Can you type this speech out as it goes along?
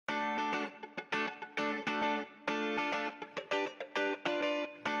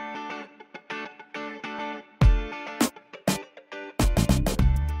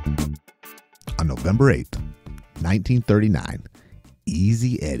November 8th, 1939,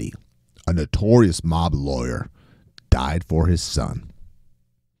 Easy Eddie, a notorious mob lawyer, died for his son.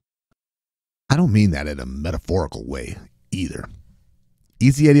 I don't mean that in a metaphorical way either.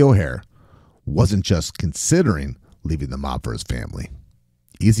 Easy Eddie O'Hare wasn't just considering leaving the mob for his family.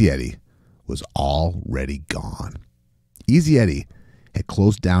 Easy Eddie was already gone. Easy Eddie had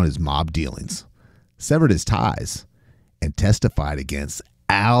closed down his mob dealings, severed his ties, and testified against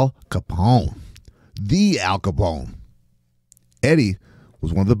Al Capone, the Al Capone. Eddie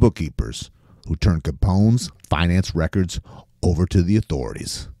was one of the bookkeepers who turned Capone's finance records over to the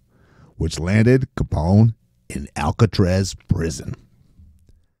authorities, which landed Capone in Alcatraz prison.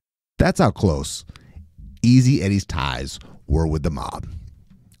 That's how close Easy Eddie's ties were with the mob.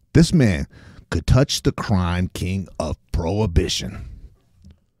 This man could touch the crime king of prohibition.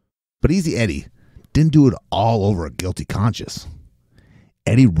 But Easy Eddie didn't do it all over a guilty conscience.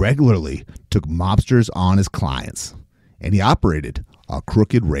 Eddie regularly took mobsters on as clients, and he operated a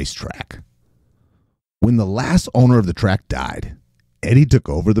crooked racetrack. When the last owner of the track died, Eddie took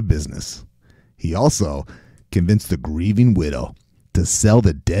over the business. He also convinced the grieving widow to sell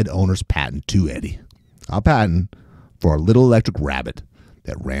the dead owner's patent to Eddie, a patent for a little electric rabbit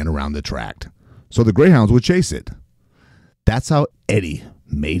that ran around the track, so the greyhounds would chase it. That's how Eddie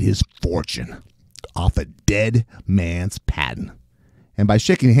made his fortune, off a dead man's patent, and by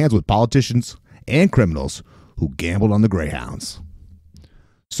shaking hands with politicians and criminals who gambled on the greyhounds.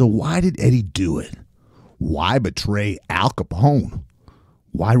 So why did Eddie do it? Why betray Al Capone?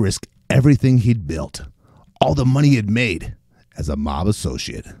 Why risk everything he'd built, all the money he'd made as a mob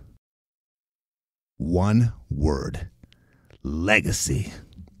associate? One word: legacy.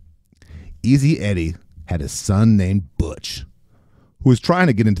 Easy Eddie had a son named Butch, who was trying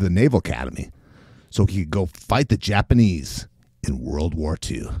to get into the Naval Academy so he could go fight the Japanese in World War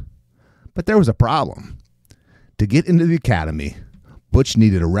II. But there was a problem. To get into the academy, Butch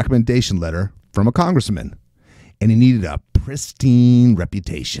needed a recommendation letter from a congressman, and he needed a pristine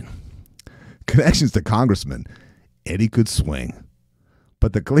reputation. Connections to congressmen, Eddie could swing.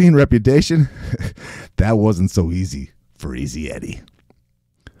 But the clean reputation, that wasn't so easy for Easy Eddie.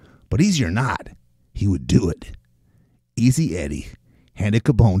 But easy or not, he would do it. Easy Eddie handed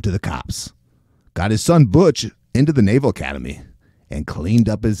Capone to the cops, got his son Butch into the Naval Academy, and cleaned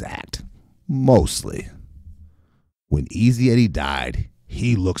up his act, mostly. When Easy Eddie died,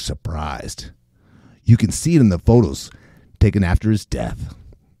 he looked surprised. You can see it in the photos taken after his death.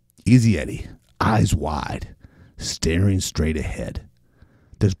 Easy Eddie, eyes wide, staring straight ahead.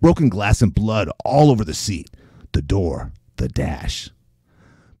 There's broken glass and blood all over the seat, the door, the dash.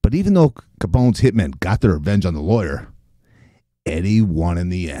 But even though Capone's hitmen got their revenge on the lawyer, Eddie won in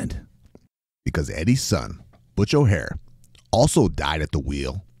the end. Because Eddie's son, Butch O'Hare, also died at the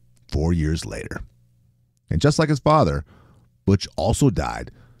wheel 4 years later. And just like his father, Butch also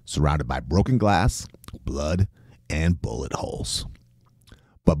died surrounded by broken glass, blood, and bullet holes.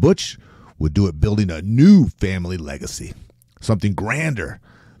 But Butch would do it building a new family legacy, something grander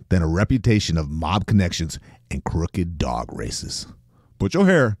than a reputation of mob connections and crooked dog races. Butch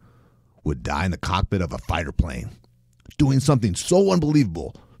O'Hare would die in the cockpit of a fighter plane, doing something so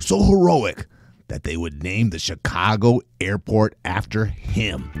unbelievable, so heroic, that they would name the Chicago airport after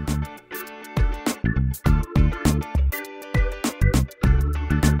him.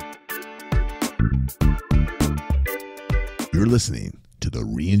 You're listening to The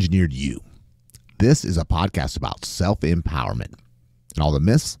Re-Engineered You. This is a podcast about self-empowerment and all the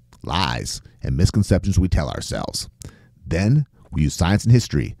myths, lies, and misconceptions we tell ourselves. Then we use science and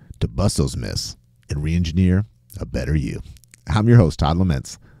history to bust those myths and re-engineer a better you. I'm your host, Todd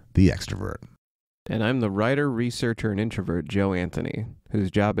Laments, the extrovert. And I'm the writer, researcher, and introvert, Joe Anthony,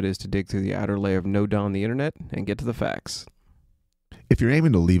 whose job it is to dig through the outer layer of no-dawn on the internet and get to the facts. If you're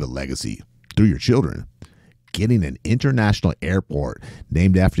aiming to leave a legacy through your children, getting an international airport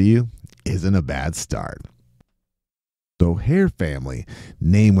named after you isn't a bad start. The O'Hare family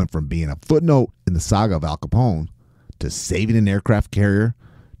name went from being a footnote in the saga of Al Capone to saving an aircraft carrier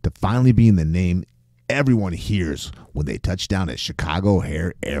to finally being the name everyone hears when they touch down at Chicago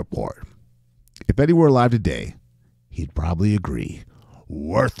O'Hare Airport. If Eddie were alive today, he'd probably agree.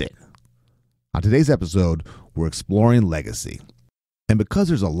 Worth it. On today's episode, we're exploring legacy. And because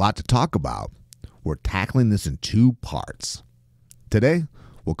there's a lot to talk about, we're tackling this in two parts. Today,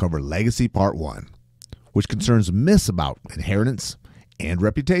 we'll cover Legacy Part 1, which concerns myths about inheritance and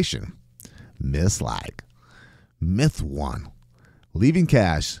reputation. Myths like: Myth 1, leaving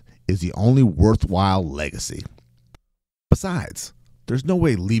cash is the only worthwhile legacy. Besides, there's no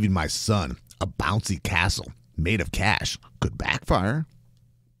way leaving my son a bouncy castle made of cash could backfire.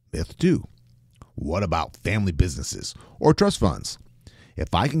 Myth 2, What about family businesses or trust funds?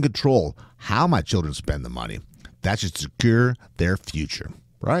 If I can control how my children spend the money, that should secure their future,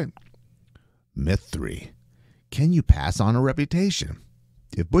 right? Myth 3. Can you pass on a reputation?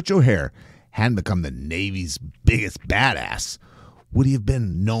 If Butch O'Hare hadn't become the Navy's biggest badass, would he have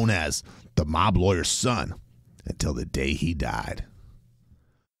been known as the mob lawyer's son until the day he died?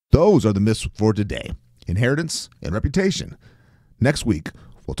 Those are the myths for today. Inheritance and reputation. Next week,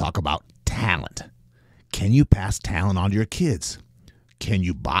 we'll talk about talent. Can you pass talent on to your kids? Can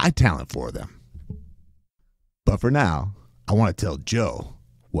you buy talent for them? But for now, I want to tell Joe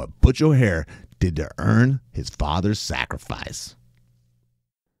what Butch O'Hare did to earn his father's sacrifice.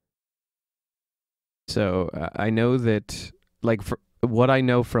 So I know that, like, for what I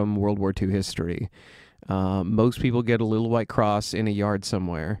know from World War II history, most people get a little white cross in a yard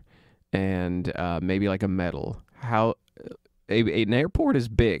somewhere, and maybe like a medal. How an airport is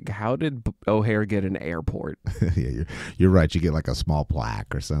big. How did O'Hare get an airport? Yeah, you're right. You get like a small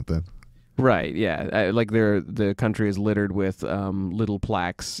plaque or something. Right. Yeah. Like the country is littered with little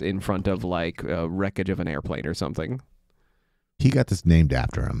plaques in front of like a wreckage of an airplane or something. He got this named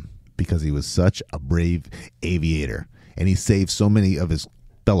after him because he was such a brave aviator, and he saved so many of his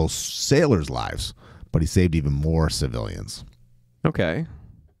fellow sailors' lives, but he saved even more civilians. Okay.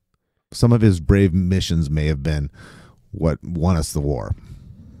 Some of his brave missions may have been what won us the war.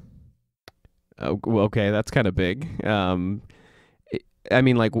 Oh, okay, that's kind of big. I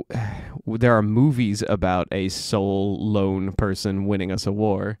mean, like, there are movies about a sole lone person winning us a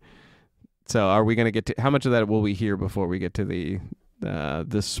war. So, are we going to get to how much of that will we hear before we get to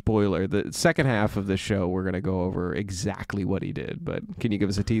the spoiler? The second half of the show, we're going to go over exactly what he did. But can you give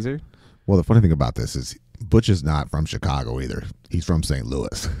us a teaser? Well, the funny thing about this is Butch is not from Chicago either. He's from St.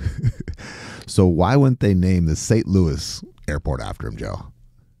 Louis. So why wouldn't they name the St. Louis airport after him, Joe?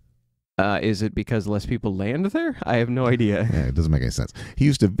 Is it because less people land there? I have no idea. Yeah, it doesn't make any sense. He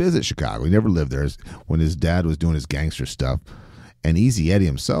used to visit Chicago. He never lived there when his dad was doing his gangster stuff. And Easy Eddie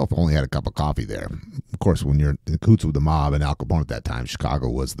himself only had a cup of coffee there. Of course, when you're in cahoots with the mob and Al Capone at that time, Chicago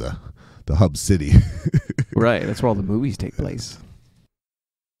was the hub city. Right. That's where all the movies take place.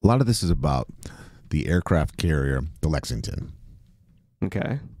 A lot of this is about the aircraft carrier, the Lexington.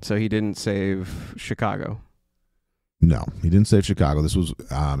 Okay. So he didn't save Chicago. No, he didn't save Chicago. This was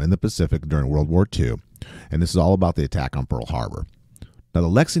in the Pacific during World War II, and this is all about the attack on Pearl Harbor. Now, the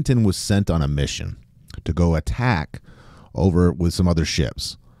Lexington was sent on a mission to go attack over with some other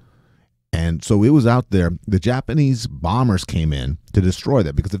ships. And so it was out there. The Japanese bombers came in to destroy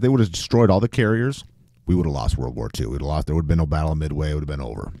that, because if they would have destroyed all the carriers, we would have lost World War II. We'd have lost. There would have been no battle of Midway. It would have been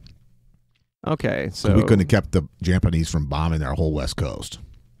over. Okay, so we couldn't have kept the Japanese from bombing their whole West Coast.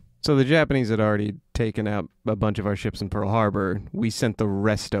 So the Japanese had already taken out a bunch of our ships in Pearl Harbor. We sent the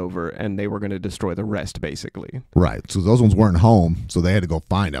rest over, and they were going to destroy the rest, basically. Right. So those ones weren't home, so they had to go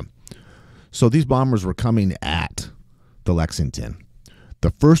find them. So these bombers were coming at the Lexington. The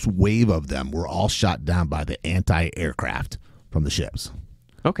first wave of them were all shot down by the anti-aircraft from the ships.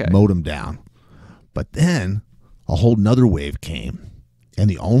 Okay. Mowed them down. But then a whole nother wave came. And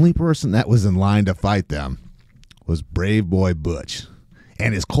the only person that was in line to fight them was brave boy Butch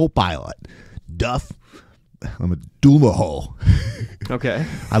and his co-pilot, Duff Dumaho. Okay.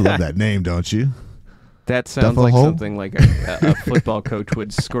 I love that name, don't you? That sounds like something like a football coach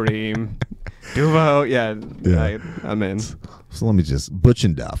would scream. Dumaho, yeah. I'm in. So let me Butch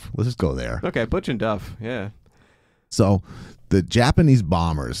and Duff. Let's just go there. Okay, Butch and Duff, yeah. So the Japanese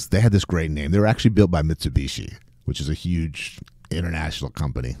bombers, they had this great name. They were actually built by Mitsubishi, which is a huge international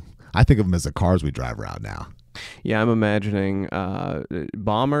company. I think of them as the cars we drive around now. Yeah, I'm imagining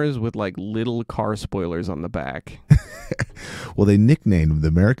bombers with like little car spoilers on the back. Well, the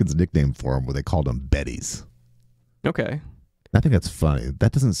Americans nicknamed for them, they called them Bettys. Okay. I think that's funny.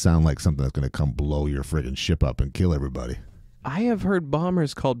 That doesn't sound like something that's going to come blow your friggin' ship up and kill everybody. I have heard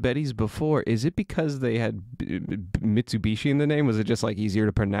bombers called Bettys before. Is it because they had Mitsubishi in the name? Was it just like easier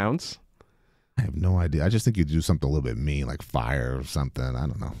to pronounce? I have no idea. I just think you'd do something a little bit mean, like fire or something. I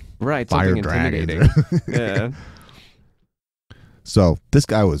don't know. Right, fire something intimidating. Yeah. So this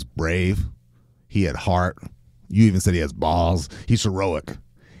guy was brave. He had heart. You even said he has balls. He's heroic.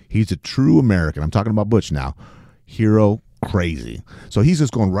 He's a true American. I'm talking about Butch now. Hero crazy. So he's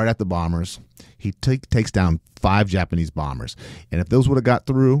just going right at the bombers. He takes down 5 Japanese bombers. And if those would have got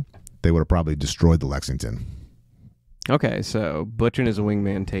through, they would have probably destroyed the Lexington. Okay, so Butch and his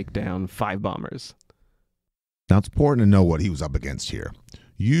wingman take down 5 bombers. Now, it's important to know what he was up against here.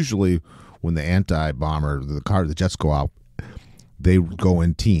 Usually, when the anti-bomber, the jets go out, they go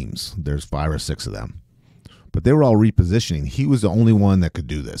in teams. There's 5 or 6 of them. But they were all repositioning. He was the only one that could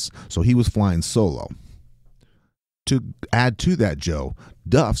do this. So he was flying solo. To add to that, Joe,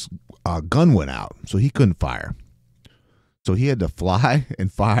 Duff's gun went out, so he couldn't fire. So he had to fly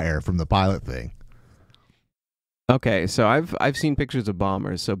and fire from the pilot thing. Okay, so I've seen pictures of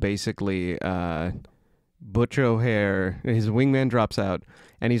bombers. So basically, Butch O'Hare, his wingman drops out,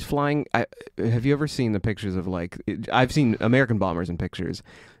 and he's flying. Have you ever seen the pictures of I've seen American bombers in pictures.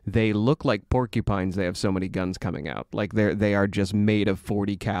 They look like porcupines. They have so many guns coming out. Like they are just made of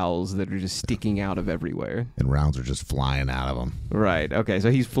 40 cals that are just sticking out of everywhere. And rounds are just flying out of them. Right. Okay. So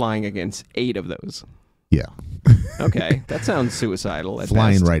he's flying against 8 of those. Yeah. Okay. That sounds suicidal at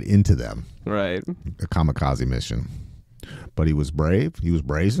Flying best. right into them. Right. A kamikaze mission. But he was brave. He was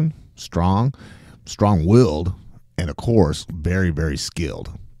brazen, strong-willed, and of course, very, very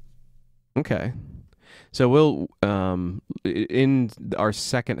skilled. Okay. So we'll in our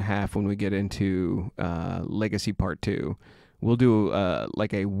second half, when we get into Legacy Part 2, we'll do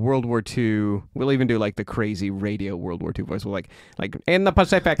like a World War II. We'll even do like the crazy radio World War II voice. We'll like in the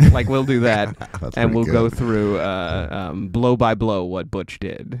Pacific. Like we'll do that, and we'll go through blow by blow what Butch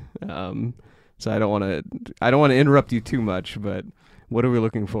did. So I don't want to interrupt you too much, but what are we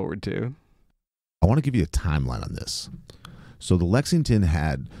looking forward to? I want to give you a timeline on this. So the Lexington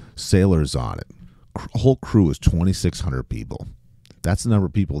had sailors on it. Whole crew was 2,600 people. That's the number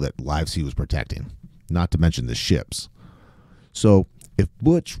of people that lives he was protecting, not to mention the ships. So if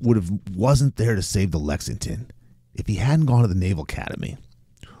Butch wasn't there to save the Lexington, if he hadn't gone to the Naval Academy,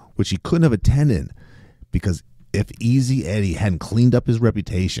 which he couldn't have attended, because if Easy Eddie hadn't cleaned up his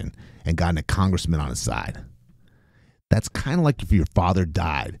reputation and gotten a congressman on his side, that's kind of like if your father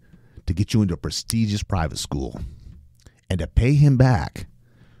died to get you into a prestigious private school, and to pay him back,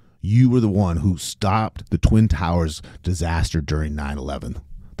 you were the one who stopped the Twin Towers disaster during 9/11,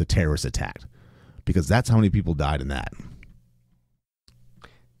 the terrorist attack, because that's how many people died in that.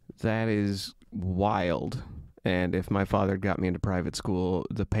 That is wild. And if my father got me into private school,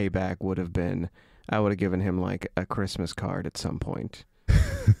 the payback would have been, I would have given him like a Christmas card at some point.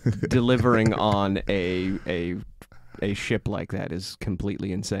 Delivering on a ship like that is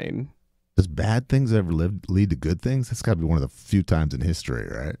completely insane. Does bad things ever lead to good things? That's got to be one of the few times in history,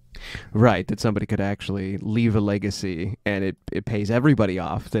 right? Right, that somebody could actually leave a legacy, and it pays everybody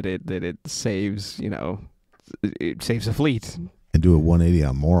off. That it saves, it saves a fleet. And do a 180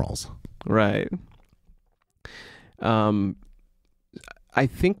 on morals. Right. I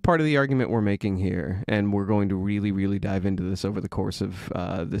think part of the argument we're making here, and we're going to really, really dive into this over the course of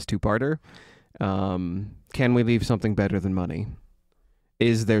this two-parter, can we leave something better than money?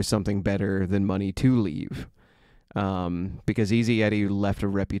 Is there something better than money to leave? Because Easy Eddie left a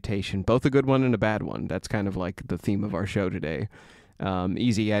reputation, both a good one and a bad one. That's kind of like the theme of our show today.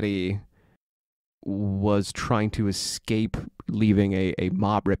 Easy Eddie was trying to escape leaving a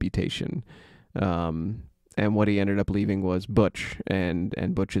mob reputation. And what he ended up leaving was Butch and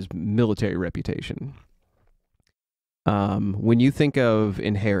Butch's military reputation. When you think of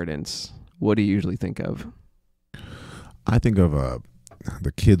inheritance, what do you usually think of? I think of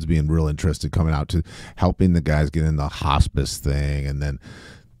the kids being real interested, coming out to helping the guys get in the hospice thing, and then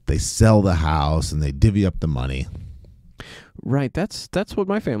they sell the house and they divvy up the money. Right, that's what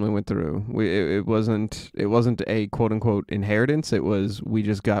my family went through. It wasn't a quote unquote inheritance. It was, we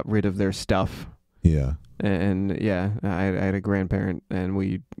just got rid of their stuff. Yeah. And yeah, I had a grandparent, and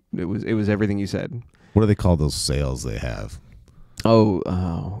it was everything you said. What do they call those sales they have?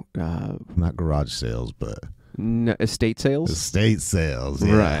 Not garage sales, but estate sales. Estate sales,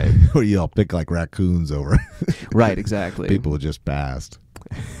 yeah. Right? Where you all pick like raccoons over. Right, exactly. People just passed.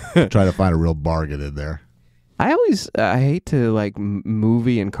 Try to find a real bargain in there. I hate to like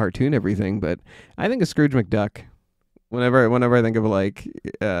movie and cartoon everything, but I think of Scrooge McDuck. Whenever I think of like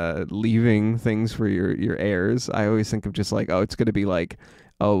leaving things for your heirs, I always think of just like, oh, it's gonna be like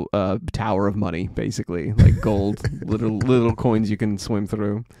tower of money, basically, like gold, little coins you can swim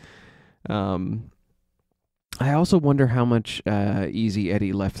through. I also wonder how much Easy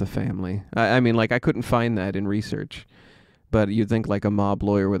Eddie left the family. I mean, like, I couldn't find that in research, but you'd think like a mob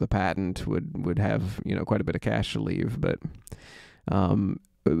lawyer with a patent would have quite a bit of cash to leave, but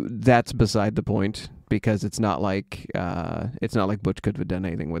that's beside the point, because it's not like Butch could have done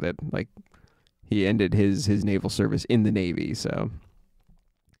anything with it. Like, he ended his naval service in the Navy. So,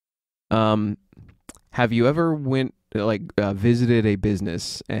 have you ever visited a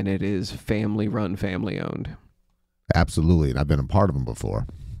business and it is family run, family owned? Absolutely, and I've been a part of them before.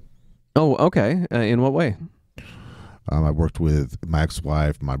 Oh, okay. In what way? I worked with my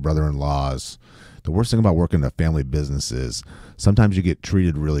ex-wife, my brother-in-laws. The worst thing about working in a family business is sometimes you get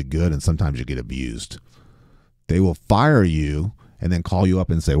treated really good and sometimes you get abused. They will fire you and then call you up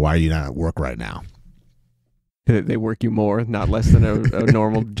and say, why are you not at work right now? They work you more, not less than a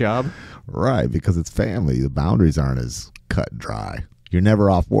normal job. Right, because it's family. The boundaries aren't as cut and dry. You're never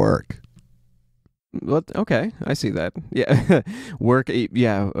off work. Well, okay, I see that. Yeah, work.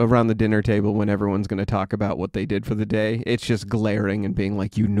 Yeah, around the dinner table when everyone's going to talk about what they did for the day, it's just glaring and being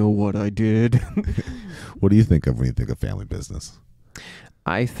like, you know what I did. What do you think of when you think of family business?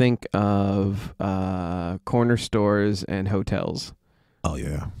 I think of corner stores and hotels. Oh,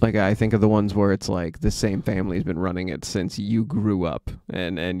 yeah. Like, I think of the ones where it's like the same family's been running it since you grew up,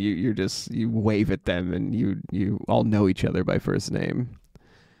 and you wave at them and you all know each other by first name.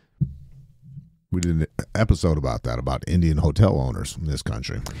 We did an episode about that, about Indian hotel owners in this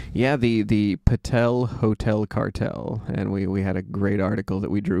country. Yeah, the Patel Hotel Cartel, and we had a great article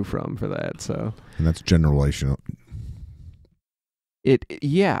that we drew from for that. So, and that's generational.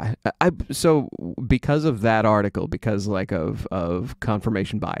 So because of that article, because like of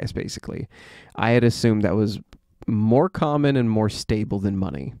confirmation bias, basically, I had assumed that was more common and more stable than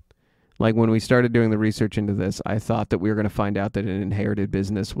money. Like when we started doing the research into this, I thought that we were going to find out that an inherited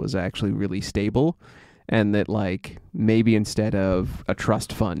business was actually really stable, and that like maybe instead of a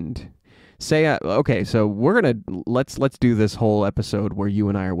trust fund, okay, so let's do this whole episode where you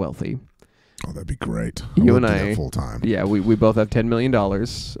and I are wealthy. Oh, that'd be great. You and I, full time. Yeah, we both have $10 million.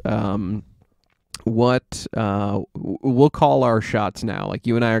 We'll call our shots now. Like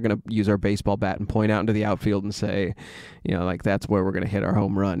you and I are going to use our baseball bat and point out into the outfield and say, like that's where we're going to hit our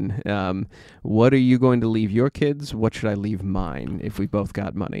home run. What are you going to leave your kids? What should I leave mine if we both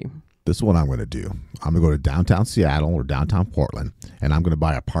got money? This is what I'm going to do. I'm going to go to downtown Seattle or downtown Portland, and I'm going to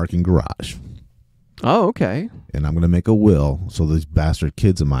buy a parking garage. Oh, okay. And I'm going to make a will so these bastard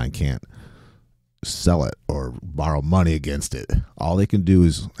kids of mine can't sell it or borrow money against it. All they can do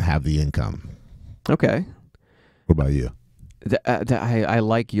is have the income. Okay. What about you? I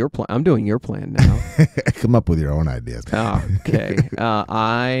like your plan. I'm doing your plan now. Come up with your own ideas. Oh, okay.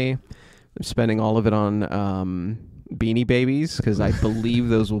 I am spending all of it on Beanie Babies because I believe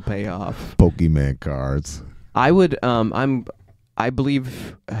those will pay off. Pokemon cards. I would. I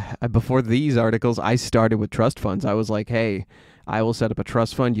believe before these articles, I started with trust funds. I was like, hey, I will set up a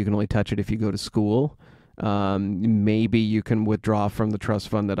trust fund. You can only touch it if you go to school. Maybe you can withdraw from the trust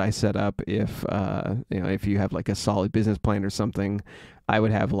fund that I set up if if you have like a solid business plan or something. I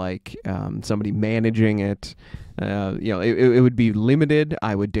would have like somebody managing it. It would be limited.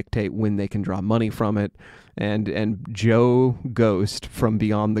 I would dictate when they can draw money from it, and Joe Ghost from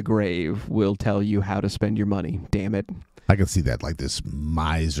beyond the grave will tell you how to spend your money. Damn it. I can see that, like this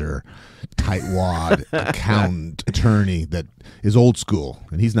miser, tightwad accountant attorney that is old school,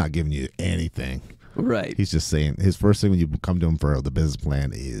 and he's not giving you anything. Right. He's just saying his first thing when you come to him for the business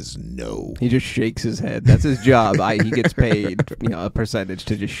plan is no. He just shakes his head. That's his job. He gets paid a percentage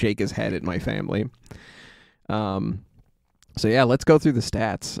to just shake his head at my family. So yeah, let's go through the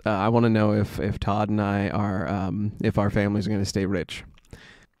stats. I want to know if Todd and I are if our families are going to stay rich.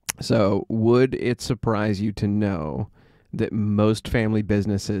 So would it surprise you to know that most family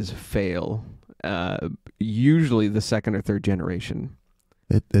businesses fail, usually the second or third generation?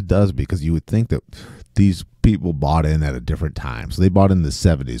 It does, because you would think that these people bought in at a different time. So they bought in the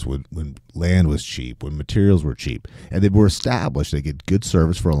 70s when land was cheap, when materials were cheap, and they were established. They get good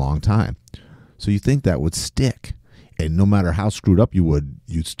service for a long time. So you think that would stick, and no matter how screwed up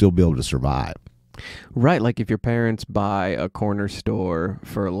you'd still be able to survive. Right, like if your parents buy a corner store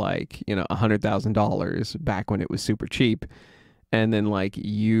for like, $100,000 back when it was super cheap, and then like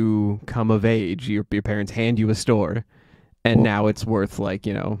you come of age, your parents hand you a store, and now it's worth like,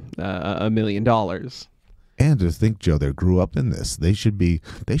 $1 million. And to think, Joe, they grew up in this. They should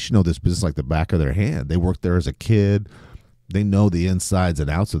know this business like the back of their hand. They worked there as a kid. They know the insides and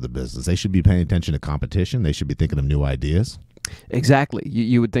outs of the business. They should be paying attention to competition. They should be thinking of new ideas. Exactly.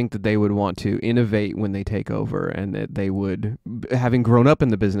 You would think that they would want to innovate when they take over, and that they would, having grown up in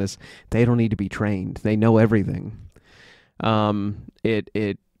the business, they don't need to be trained. They know everything.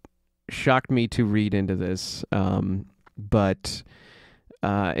 It shocked me to read into this, but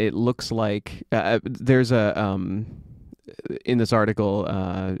it looks like there's in this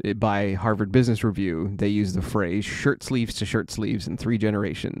article by Harvard Business Review, they use the phrase shirt sleeves to shirt sleeves in 3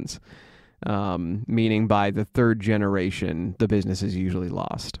 generations. Meaning by the third generation, the business is usually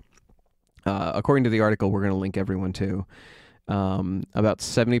lost. According to the article we're going to link everyone to, about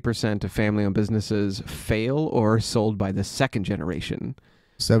 70% of family-owned businesses fail or are sold by the second generation.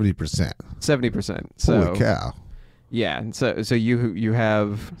 70%. 70%. So, holy cow. Yeah. So you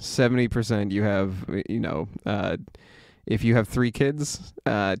have 70%. You have If you have 3 kids,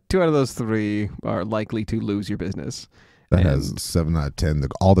 2 out of those 3 are likely to lose your business. That has 7 out of 10.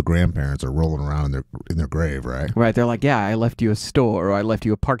 All the grandparents are rolling around in their grave, right? Right. They're like, yeah, I left you a store, or I left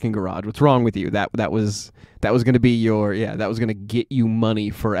you a parking garage. What's wrong with you? That was going to be that was going to get you money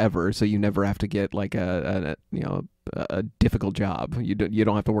forever, so you never have to get like a difficult job. You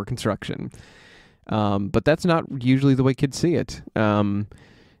don't have to work construction. But that's not usually the way kids see it. The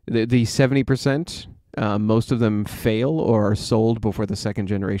 70%, most of them fail or are sold before the second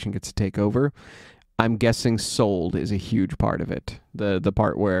generation gets to take over. I'm guessing sold is a huge part of it. The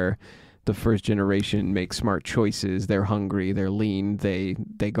part where the first generation makes smart choices. They're hungry. They're lean. They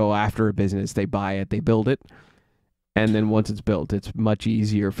go after a business. They buy it. They build it. And then once it's built, it's much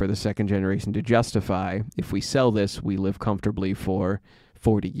easier for the second generation to justify, if we sell this, we live comfortably for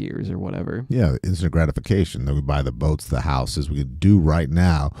 40 years or whatever. Yeah, instant gratification. That we buy the boats, the houses. We can do right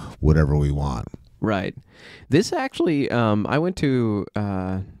now whatever we want. Right. This actually, I went to...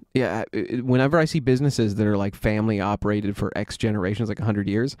 whenever I see businesses that are like family operated for X generations, like 100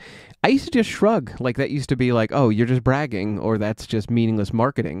 years, I used to just shrug. Like that used to be like, oh, you're just bragging, or that's just meaningless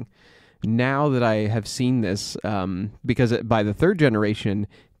marketing. Now that I have seen this, because by the third generation,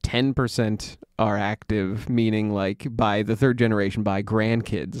 10% are active, meaning like by the third generation, by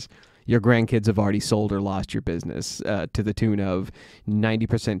grandkids, your grandkids have already sold or lost your business to the tune of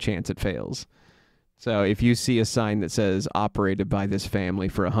 90% chance it fails. So if you see a sign that says operated by this family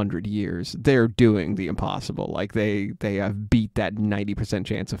for 100 years, they're doing the impossible. Like they have beat that 90%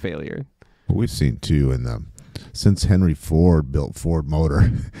 chance of failure. Well, we've seen too since Henry Ford built Ford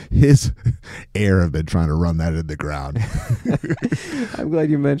Motor, his heir have been trying to run that in the ground. I'm glad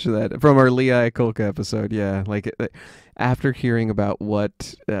you mentioned that. From our Lee Iacocca episode, yeah. Like after hearing about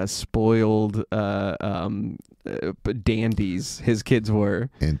what spoiled dandies his kids were.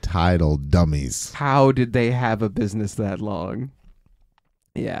 Entitled dummies. How did they have a business that long?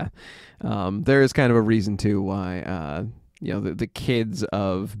 Yeah. There is kind of a reason too why the kids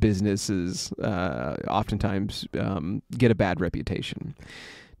of businesses oftentimes get a bad reputation.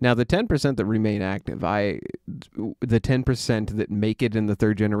 Now, the 10% that remain active, the 10% that make it in the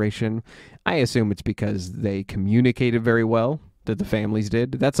third generation, I assume it's because they communicated very well, that the families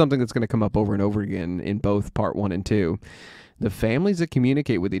did. That's something that's going to come up over and over again in both part 1 and 2. The families that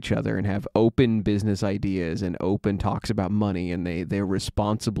communicate with each other and have open business ideas and open talks about money, and they're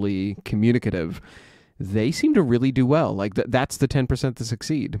responsibly communicative, they seem to really do well. Like that's the 10% that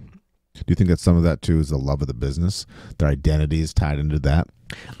succeed. Do you think that some of that too is the love of the business? Their identity is tied into that?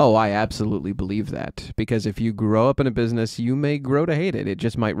 Oh, I absolutely believe that. Because if you grow up in a business, you may grow to hate it. It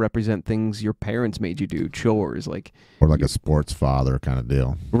just might represent things your parents made you do, chores, or like a sports father kind of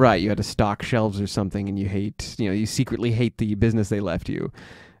deal. Right. You had to stock shelves or something, and you secretly hate the business they left you.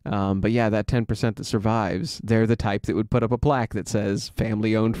 But yeah, that 10% that survives, they're the type that would put up a plaque that says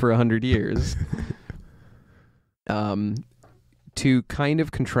family owned for 100 years. To kind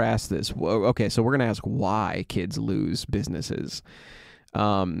of contrast this, okay, so we're going to ask why kids lose businesses.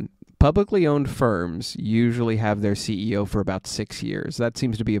 Publicly owned firms usually have their CEO for about 6 years. That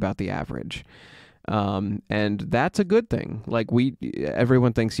seems to be about the average. And that's a good thing. Like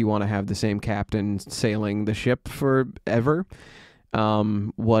everyone thinks you want to have the same captain sailing the ship forever.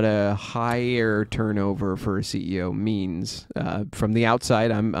 What a higher turnover for a CEO means. From the outside,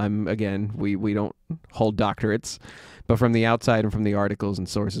 I'm again, we don't hold doctorates, but from the outside and from the articles and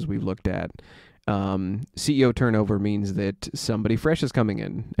sources we've looked at, CEO turnover means that somebody fresh is coming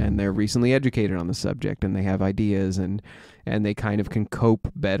in and they're recently educated on the subject and they have ideas and they kind of can cope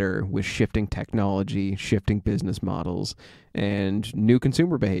better with shifting technology, shifting business models, and new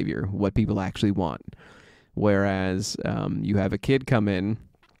consumer behavior, what people actually want. Whereas you have a kid come in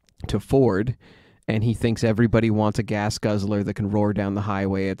to Ford and he thinks everybody wants a gas guzzler that can roar down the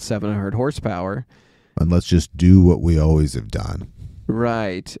highway at 700 horsepower. And let's just do what we always have done.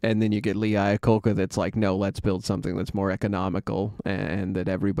 Right. And then you get Lee Iacocca that's like, no, let's build something that's more economical and that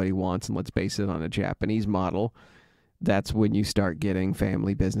everybody wants, and let's base it on a Japanese model. That's when you start getting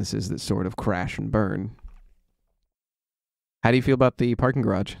family businesses that sort of crash and burn. How do you feel about the parking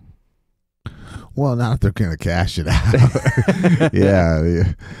garage? Well, not if they're going to cash it out.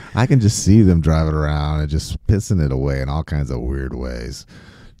 Yeah. I can just see them driving around and just pissing it away in all kinds of weird ways.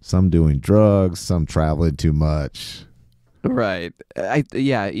 Some doing drugs, some traveling too much. Right.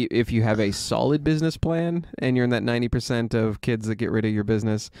 If you have a solid business plan and you're in that 90% of kids that get rid of your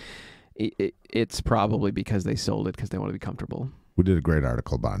business, it's probably because they sold it because they want to be comfortable. We did a great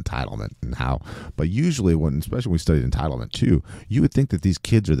article about entitlement and how, but usually especially when we studied entitlement too, you would think that these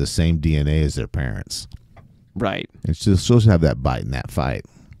kids are the same DNA as their parents. Right. And still have that bite and that fight.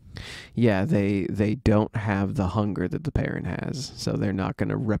 Yeah, they don't have the hunger that the parent has, so they're not going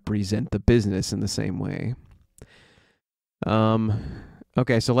to represent the business in the same way.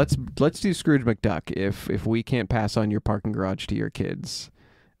 Okay, so let's do Scrooge McDuck. If we can't pass on your parking garage to your kids,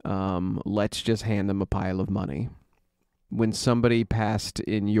 let's just hand them a pile of money. When somebody passed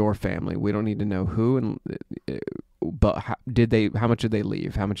in your family, we don't need to know who, and but how much did they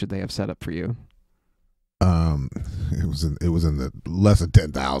leave? How much did they have set up for you? It was in the less than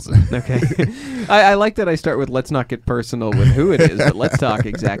 10,000. Okay. I like that I start with let's not get personal with who it is, but let's talk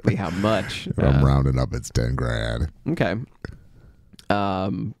exactly how much. I'm rounding up, it's 10 grand. Okay.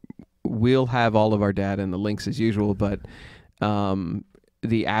 We'll have all of our data in the links as usual, but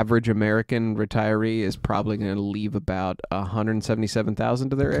the average American retiree is probably going to leave about 177,000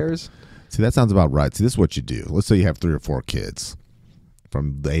 to their heirs. See, that sounds about right. See, this is what you do. Let's say you have 3 or 4 kids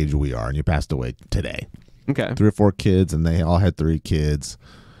from the age we are, and you passed away today. Okay. 3 or 4 kids, and they all had 3 kids.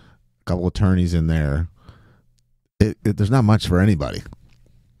 A couple attorneys in there. There's not much for anybody.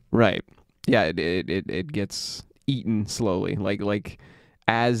 Right. Yeah. It gets eaten slowly, like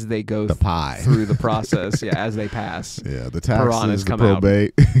as they go the pie through the process. Yeah, as they pass. Yeah, the taxes, piranhas the come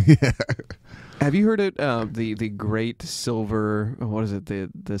probate. Yeah. Have you heard it? The great silver. What is it?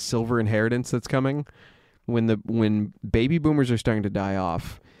 The silver inheritance that's coming. When baby boomers are starting to die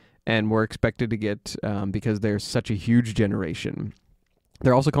off, and we're expected to get because there's such a huge generation.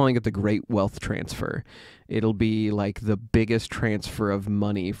 They're also calling it the Great Wealth Transfer. It'll be like the biggest transfer of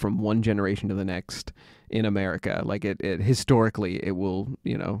money from one generation to the next in America. Like it historically, it will,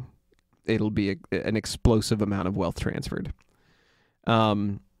 it'll be an explosive amount of wealth transferred.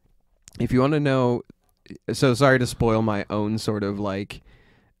 If you want to know, so sorry to spoil my own sort of like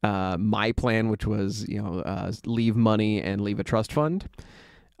my plan, which was, leave money and leave a trust fund.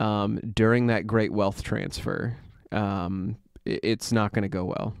 During that great wealth transfer, it's not going to go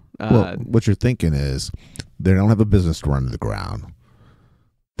well. Well, what you're thinking is they don't have a business to run to the ground.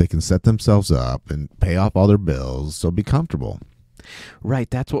 They can set themselves up and pay off all their bills, so be comfortable. Right,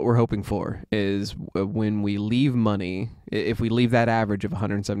 that's what we're hoping for, is when we leave money, if we leave that average of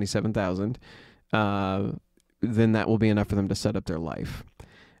 177,000, then that will be enough for them to set up their life.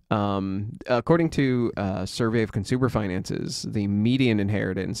 According to a survey of consumer finances, the median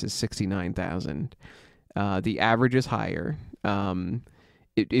inheritance is 69,000. The average is higher.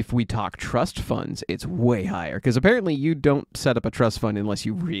 If we talk trust funds, it's way higher because apparently you don't set up a trust fund unless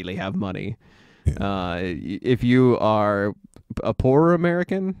you really have money. Yeah. If you are a poorer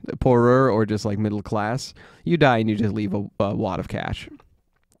American, poorer or just like middle class, you die and you just leave a wad of cash.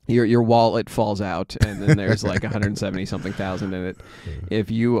 Your wallet falls out, and then there's like 170 something thousand in it.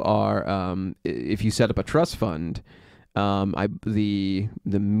 If you are, if you set up a trust fund, the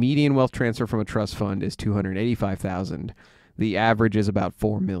median wealth transfer from a trust fund is 285,000. The average is about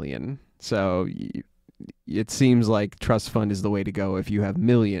 4 million. So it seems like trust fund is the way to go if you have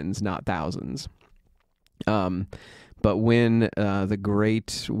millions, not thousands. But when the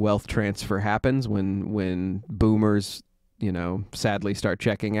great wealth transfer happens, when boomers, sadly start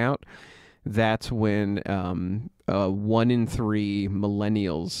checking out, that's when 1 in 3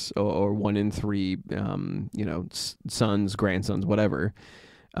 millennials or 1 in 3, sons, grandsons, whatever,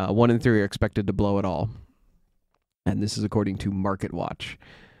 1 in 3 are expected to blow it all. And this is according to MarketWatch.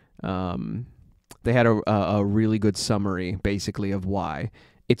 They had a really good summary, basically, of why.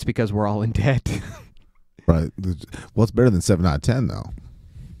 It's because we're all in debt. Right. Well, it's better than 7 out of 10, though.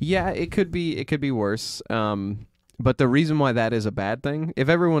 Yeah, it could be worse. But the reason why that is a bad thing, if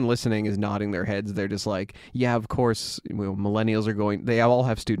everyone listening is nodding their heads, they're just like, yeah, of course, millennials are going, they all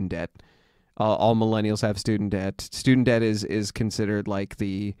have student debt. All millennials have student debt. Student debt is considered like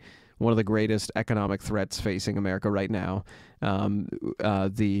one of the greatest economic threats facing America right now.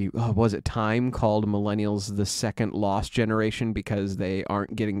 Was it Time called millennials the second lost generation because they're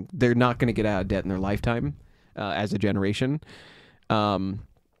not going to get out of debt in their lifetime as a generation.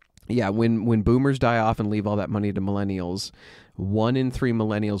 Yeah, when boomers die off and leave all that money to millennials, 1 in 3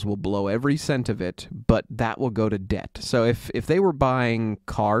 millennials will blow every cent of it, but that will go to debt. So if they were buying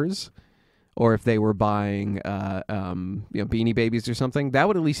cars, or if they were buying Beanie Babies or something, that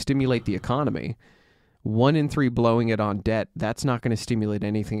would at least stimulate the economy. 1 in 3 blowing it on debt, that's not going to stimulate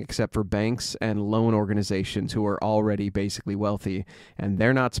anything except for banks and loan organizations who are already basically wealthy, and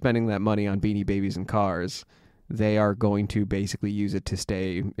they're not spending that money on Beanie Babies and cars. They are going to basically use it to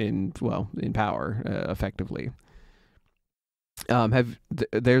stay in power effectively.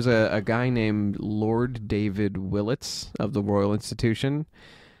 There's a guy named Lord David Willits of the Royal Institution,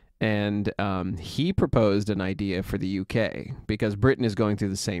 and he proposed an idea for the UK because Britain is going through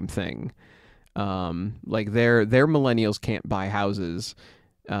the same thing. Like their millennials can't buy houses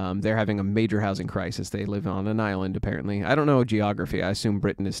They're having a major housing crisis. They live on an island, apparently. I don't know geography. I assume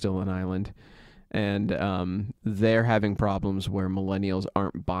Britain is still an island. And they're having problems where millennials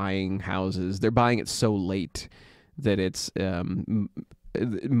aren't buying houses. They're buying it so late that it's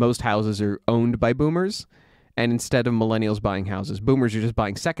most houses are owned by boomers. And instead of millennials buying houses, boomers are just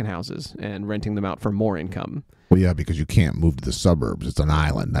buying second houses and renting them out for more income. Well, yeah, because you can't move to the suburbs. It's an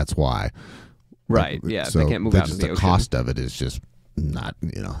island. That's why. Right. Yeah. So they can't move out to the ocean. The cost of it is just not,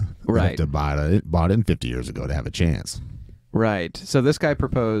 right. You have to bought it 50 years ago to have a chance. Right. So this guy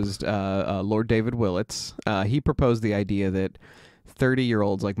proposed, Lord David Willits, he proposed the idea that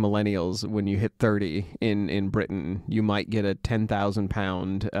 30-year-olds, like millennials, when you hit 30 in Britain, you might get a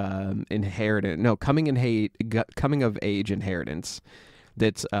 £10,000 inheritance. No, coming of age inheritance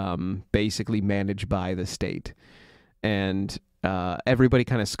that's basically managed by the state. And everybody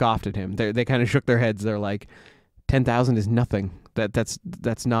kind of scoffed at him. They kind of shook their heads. They're like, 10,000 is nothing.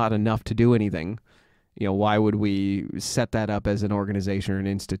 That's not enough to do anything. Why would we set that up as an organization or an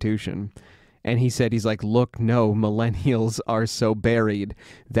institution? And he's like, look, no, millennials are so buried.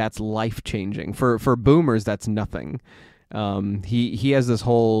 That's life-changing. For boomers, that's nothing. He has this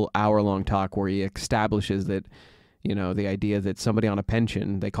whole hour-long talk where he establishes that, the idea that somebody on a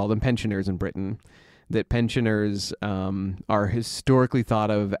pension, they call them pensioners in Britain, that pensioners are historically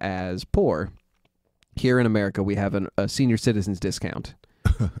thought of as poor. Here in America, we have a senior citizens discount.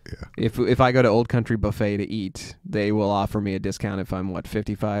 Yeah. If I go to Old Country Buffet to eat, they will offer me a discount if I'm,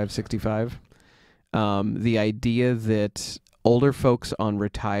 55, 65? The idea that older folks on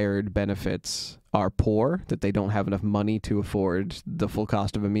retired benefits are poor, that they don't have enough money to afford the full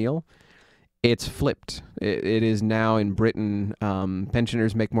cost of a meal, it's flipped. It is now in Britain,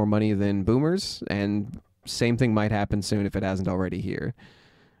 pensioners make more money than boomers, and same thing might happen soon if it hasn't already here.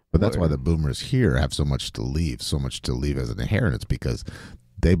 But that's why the boomers here have so much to leave as an inheritance, because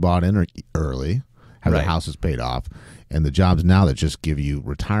they bought in early, have their houses paid off, and the jobs now that just give you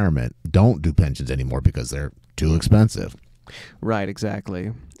retirement don't do pensions anymore because they're too expensive. Right,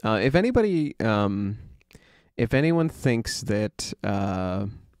 exactly. If anyone thinks that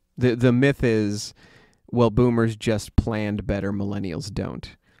the myth is, well, boomers just planned better, millennials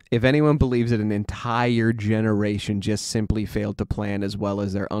don't. If anyone believes that an entire generation just simply failed to plan as well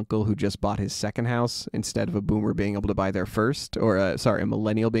as their uncle who just bought his second house instead of a boomer being able to buy their first, or a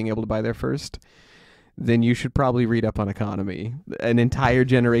millennial being able to buy their first, then you should probably read up on economy. An entire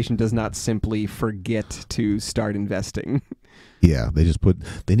generation does not simply forget to start investing. Yeah, they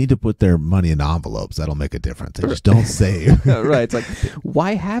need to put their money in envelopes. That'll make a difference. They just don't save. Right. It's like,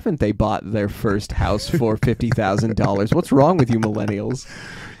 why haven't they bought their first house for $50,000? What's wrong with you millennials?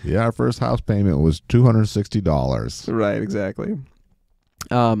 Yeah, our first house payment was $260. Right, exactly.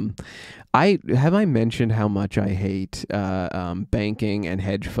 I mentioned how much I hate banking and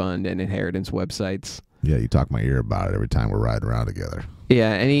hedge fund and inheritance websites. Yeah, you talk my ear about it every time we're riding around together. Yeah,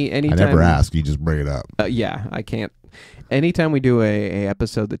 anytime. I never ask, you just bring it up. Yeah, I can't. Anytime we do a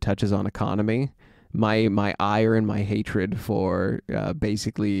episode that touches on economy, my ire and my hatred for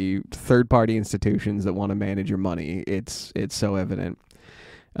basically third-party institutions that want to manage your money, it's so evident.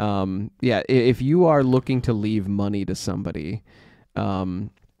 Yeah, if you are looking to leave money to somebody,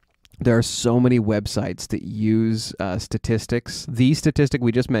 there are so many websites that use statistics. The statistic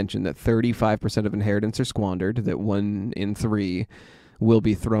we just mentioned, that 35% of inheritance are squandered, that 1 in 3 will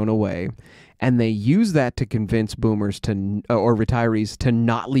be thrown away. And they use that to convince boomers or retirees to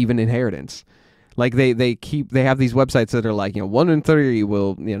not leave an inheritance. Like they have these websites that are like, 1 in 3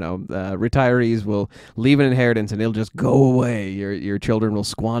 will, retirees will leave an inheritance and it'll just go away. Your children will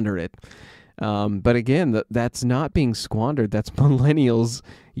squander it. But again, that's not being squandered. That's millennials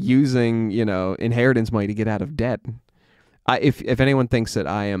using, inheritance money to get out of debt. If anyone thinks that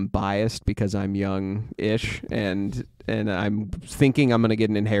I am biased because I'm young-ish and I'm thinking I'm going to get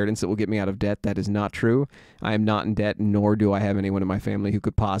an inheritance that will get me out of debt, that is not true. I am not in debt, nor do I have anyone in my family who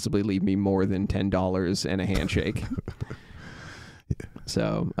could possibly leave me more than $10 and a handshake.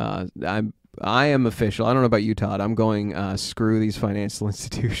 So I am official. I don't know about you, Todd. I'm going screw these financial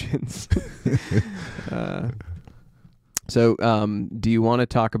institutions. So do you want to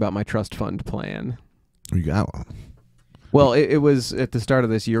talk about my trust fund plan? You got one. Well, it was at the start of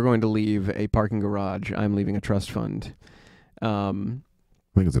this, you're going to leave a parking garage. I'm leaving a trust fund. I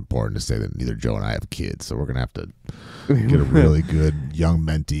think it's important to say that neither Joe and I have kids, so we're going to have to get a really good young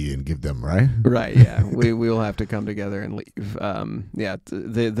mentee and give them, right? Right, yeah. We will have to come together and leave. Yeah,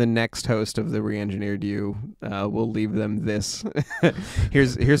 the next host of the Re-Engineered You, we'll leave them this.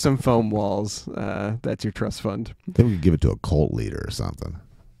 Here's some foam walls. That's your trust fund. I think we could give it to a cult leader or something.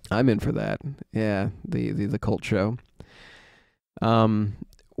 I'm in for that. Yeah, the cult show.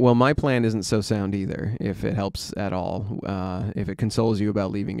 Well, my plan isn't so sound either, if it helps at all. If it consoles you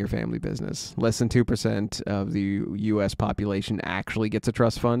about leaving your family business. Less than 2% of the U.S. population actually gets a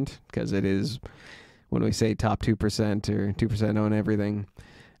trust fund, because it is, when we say top 2% or 2% own everything,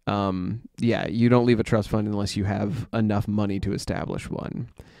 yeah, you don't leave a trust fund unless you have enough money to establish one.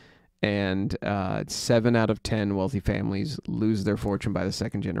 And 7 out of 10 wealthy families lose their fortune by the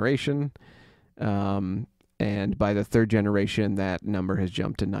second generation. And by the third generation, that number has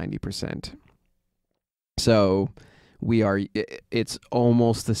jumped to 90%. So it's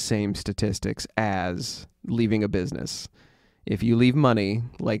almost the same statistics as leaving a business. If you leave money,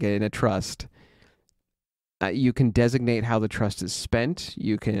 like in a trust, you can designate how the trust is spent.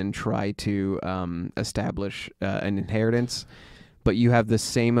 You can try to establish an inheritance, but you have the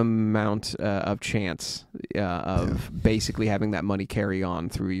same amount of chance of basically having that money carry on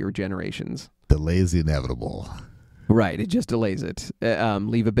through your generations. Delays the inevitable. Right, it just delays it.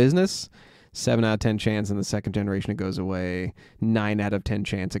 Leave a business, 7 out of 10 chance in the second generation it goes away, 9 out of 10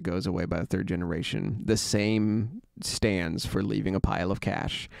 chance it goes away by the third generation. The same stands for leaving a pile of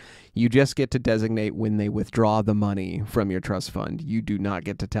cash. You just get to designate when they withdraw the money from your trust fund. You do not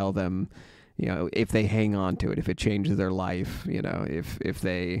get to tell them, if they hang on to it, if it changes their life, if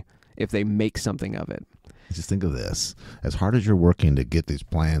they make something of it. Just think of this. As hard as you're working to get these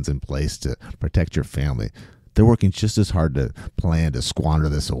plans in place to protect your family, they're working just as hard to plan to squander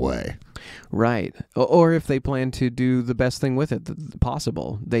this away. Right. Or if they plan to do the best thing with it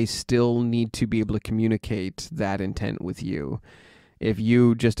possible, they still need to be able to communicate that intent with you. If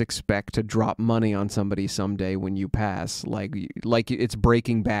you just expect to drop money on somebody someday when you pass, like it's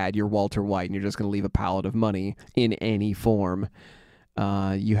Breaking Bad, you're Walter White, and you're just going to leave a pallet of money in any form,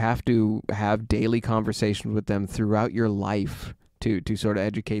 you have to have daily conversations with them throughout your life to sort of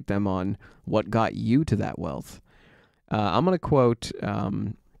educate them on what got you to that wealth. I'm going to quote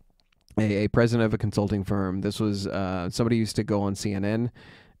a president of a consulting firm. This was somebody used to go on CNN,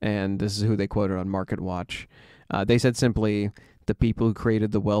 and this is who they quoted on Market Watch. They said simply, "The people who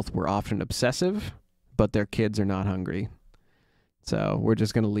created the wealth were often obsessive, but their kids are not hungry." So we're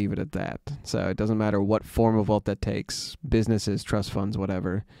just going to leave it at that. So it doesn't matter what form of wealth that takes, businesses, trust funds,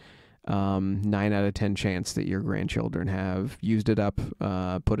 whatever. 9 out of 10 chance that your grandchildren have used it up,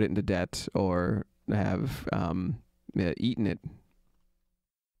 put it into debt, or have eaten it.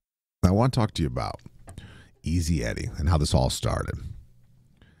 I want to talk to you about Easy Eddie and how this all started.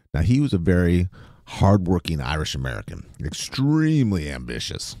 Now, he was a very hardworking Irish American, extremely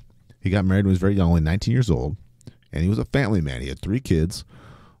ambitious. He got married when he was very young, only 19 years old, and he was a family man. He had 3 kids,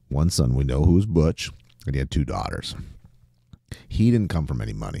 1 son we know who was Butch, and he had 2 daughters. He didn't come from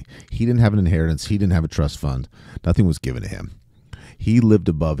any money. He didn't have an inheritance. He didn't have a trust fund. Nothing was given to him. He lived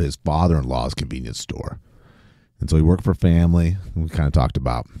above his father-in-law's convenience store. And so he worked for family, we kind of talked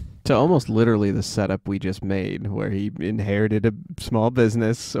about. So almost literally the setup we just made, where he inherited a small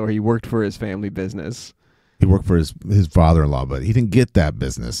business, or he worked for his family business. He worked for his father-in-law, but he didn't get that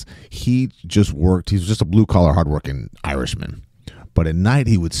business. He just worked. He was just a blue-collar, hardworking Irishman. But at night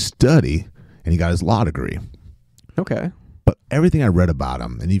he would study, and he got his law degree. Okay. But everything I read about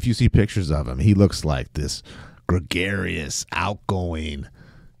him, and if you see pictures of him, he looks like this gregarious, outgoing,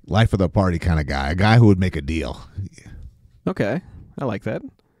 life of the party kind of guy, a guy who would make a deal. Okay. I like that.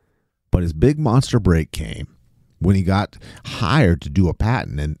 But his big monster break came when he got hired to do a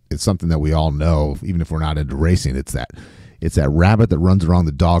patent, and it's something that we all know, even if we're not into racing. It's that rabbit that runs around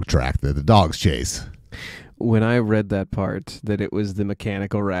the dog track that the dogs chase. When I read that part, that it was the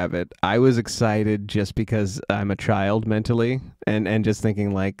mechanical rabbit, I was excited just because I'm a child mentally, and just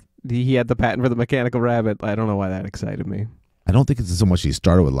thinking like he had the patent for the mechanical rabbit. I don't know why that excited me. I don't think it's so much he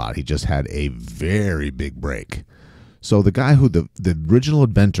started with a lot. He just had a very big break. So the guy who the original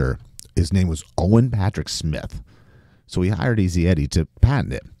inventor, his name was Owen Patrick Smith. So he hired Easy Eddie to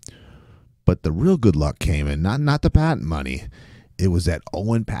patent it. But the real good luck came in, not the patent money. It was that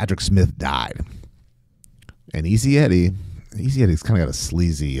Owen Patrick Smith died. And Easy Eddie's kind of got a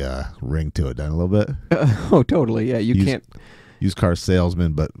sleazy ring to it, doesn't it, a little bit? Oh, totally. Yeah, you can't. Used car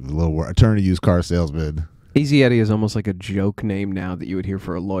salesman, but a little attorney, used car salesman. Easy Eddie is almost like a joke name now that you would hear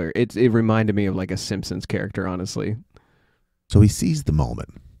for a lawyer. It reminded me of like a Simpsons character, honestly. So he seized the moment.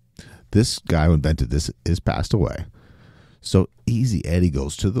 This guy who invented this is passed away. So Easy Eddie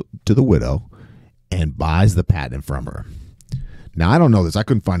goes to the widow and buys the patent from her. Now, I don't know this. I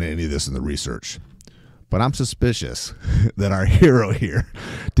couldn't find any of this in the research. But I'm suspicious that our hero here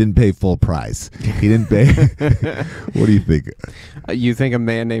Didn't pay full price. He didn't pay. What do you think? You think a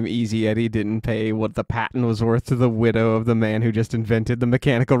man named Easy Eddie didn't pay what the patent was worth to the widow of the man who just invented the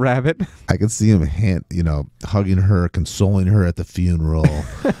mechanical rabbit? I could see him hugging her, consoling her at the funeral,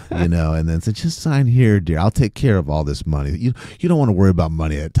 and then said, "Just sign here, dear. I'll take care of all this money. You don't want to worry about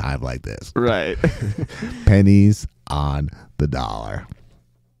money at a time like this." Right. Pennies on the dollar.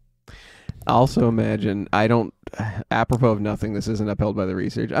 Also imagine, apropos of nothing, this isn't upheld by the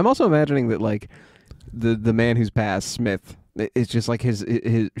research. I'm also imagining that like the man who's passed, Smith, it's just like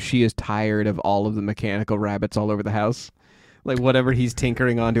she is tired of all of the mechanical rabbits all over the house. Like whatever he's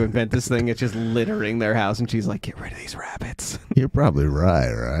tinkering on to invent this thing, it's just littering their house, and she's like, "Get rid of these rabbits." You're probably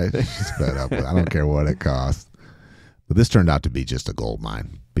right? She's fed up with it. I don't care what it costs. But this turned out to be just a gold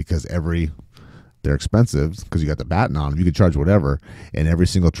mine because they're expensive because you got the patent on them. You can charge whatever, and every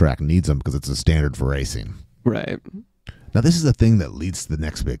single track needs them because it's a standard for racing. Right. Now, this is the thing that leads to the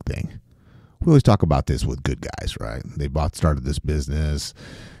next big thing. We always talk about this with good guys, right? They started this business.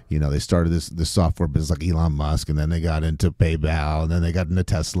 They started this software business like Elon Musk, and then they got into PayPal, and then they got into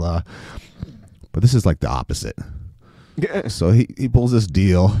Tesla. But this is like the opposite. Yeah. So he pulls this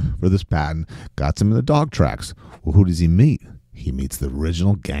deal for this patent, got some in the dog tracks. Well, who does he meet? He meets the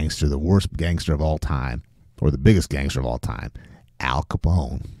original gangster, the worst gangster of all time, or the biggest gangster of all time, Al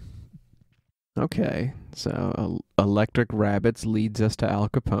Capone. Okay, so electric rabbits leads us to Al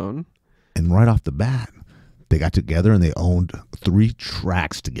Capone. And right off the bat, they got together and they owned 3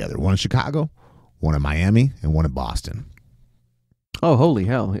 tracks together. One in Chicago, one in Miami, and one in Boston. Oh, holy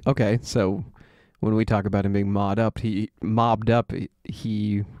hell. Okay, so when we talk about him being mobbed up,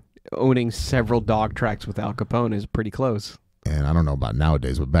 he owning several dog tracks with Al Capone is pretty close. And I don't know about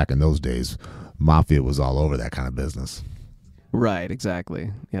nowadays, but back in those days, mafia was all over that kind of business. Right,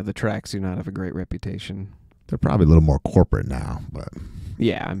 exactly. Yeah, the tracks do not have a great reputation. They're probably a little more corporate now, but...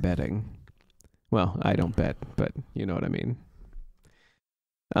 Yeah, I'm betting. Well, I don't bet, but you know what I mean.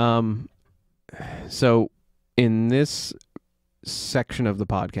 So in this section of the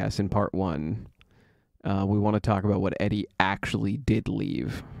podcast, in part 1, we want to talk about what Eddie actually did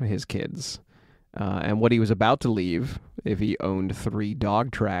leave his kids. And what he was about to leave, if he owned 3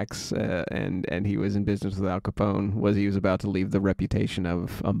 dog tracks and he was in business with Al Capone, was he was about to leave the reputation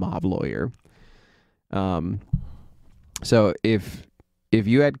of a mob lawyer. So if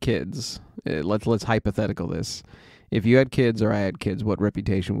you had kids, let's hypothetical this. If you had kids or I had kids, what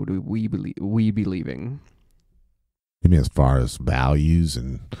reputation would we be leaving? You mean as far as values?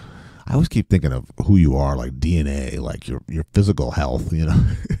 And I always keep thinking of who you are, like DNA, like your physical health,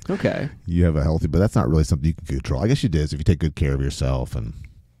 Okay. You have a healthy, but that's not really something you can control. I guess you did if you take good care of yourself. And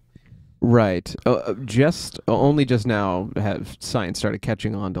Right. Only just now have science started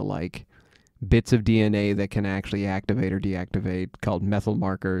catching on to like bits of DNA that can actually activate or deactivate, called methyl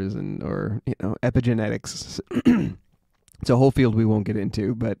markers or epigenetics. It's a whole field we won't get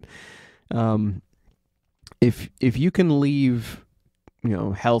into, but if you can leave,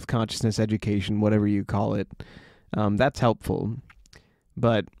 health, consciousness, education, whatever you call it, that's helpful.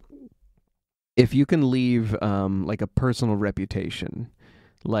 But if you can leave like a personal reputation,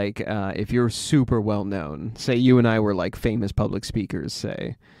 like if you're super well known, say you and I were like famous public speakers,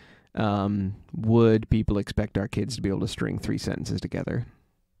 say, would people expect our kids to be able to string 3 sentences together?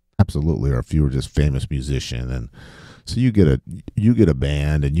 Absolutely. Or if you were just famous musician, and so you get a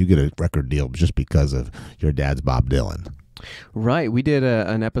band and you get a record deal just because of your dad's Bob Dylan. Right. We did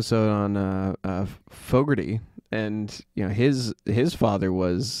an episode on Fogerty, and his father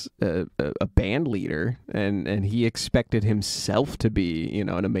was a band leader, and he expected himself to be an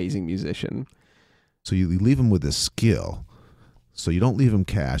amazing musician. So you leave him with a skill. So you don't leave them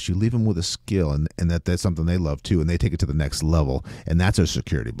cash. You leave them with a skill, and that's something they love too, and they take it to the next level, and that's a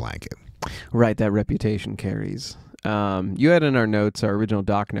security blanket. Right, that reputation carries. You had in our notes, our original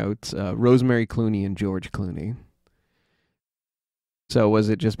doc notes, Rosemary Clooney and George Clooney. So was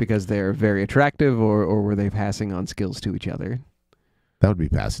it just because they're very attractive, or were they passing on skills to each other? That would be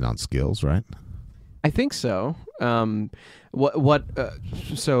passing on skills, right? I think so.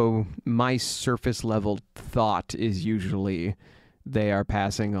 So my surface level thought is usually they are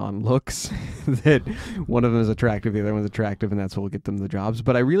passing on looks, that one of them is attractive, the other one's attractive, and that's what will get them the jobs.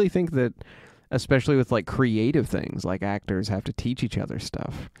 But I really think that, especially with like creative things, like actors have to teach each other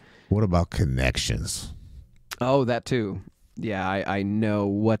stuff. What about connections? Oh, that too. Yeah, I know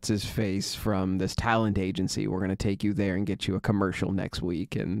what's his face from this talent agency. We're going to take you there and get you a commercial next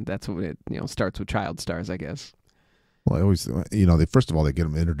week. And that's what it starts with child stars, I guess. Well, I always, first of all, they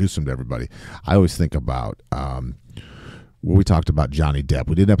introduce them to everybody. I always think about where we talked about Johnny Depp.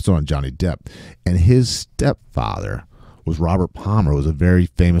 We did an episode on Johnny Depp, and his stepfather was Robert Palmer, who was a very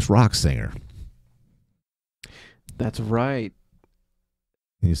famous rock singer. That's right.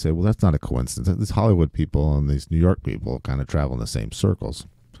 And you say, well, that's not a coincidence. These Hollywood people and these New York people kind of travel in the same circles.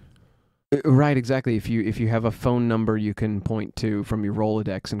 Right, exactly. If you have a phone number you can point to from your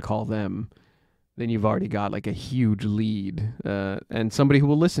Rolodex and call them, then you've already got like a huge lead, and somebody who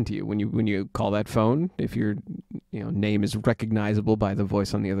will listen to you when you call that phone. If your name is recognizable by the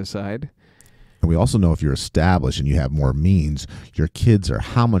voice on the other side. And we also know if you're established and you have more means, your kids are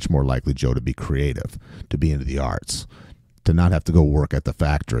how much more likely, Joe, to be creative, to be into the arts, to not have to go work at the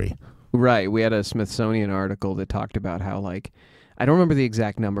factory. Right. We had a Smithsonian article that talked about how, like, I don't remember the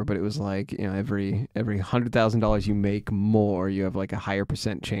exact number, but it was like, every $100,000 you make more, you have like a higher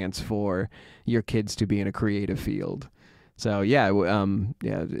 % chance for your kids to be in a creative field. So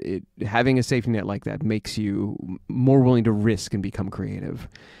having a safety net like that makes you more willing to risk and become creative.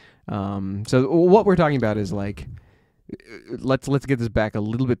 So what we're talking about is like, let's get this back a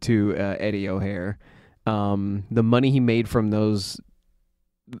little bit to Eddie O'Hare. The money he made from those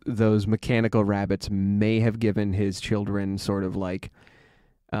mechanical rabbits may have given his children sort of like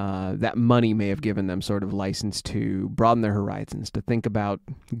that money may have given them sort of license to broaden their horizons, to think about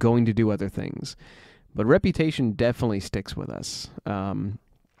going to do other things. But reputation definitely sticks with us,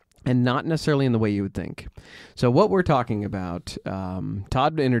 and not necessarily in the way you would think. So what we're talking about,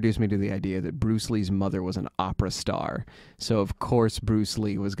 Todd introduced me to the idea that Bruce Lee's mother was an opera star. So of course Bruce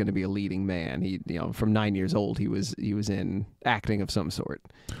Lee was going to be a leading man. He, from 9 years old, he was in acting of some sort.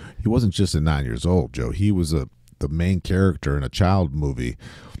 He wasn't just at 9 years old, Joe. He was the main character in a child movie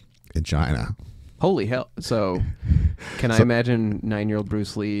in China. Holy hell. So can I imagine 9-year-old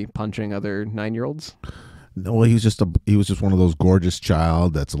Bruce Lee punching other 9-year-olds? No, he was just one of those gorgeous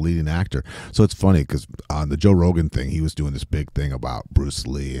child that's a leading actor. So it's funny because on the Joe Rogan thing, he was doing this big thing about Bruce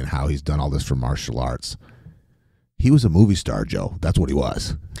Lee and how he's done all this for martial arts. He was a movie star, Joe. That's what he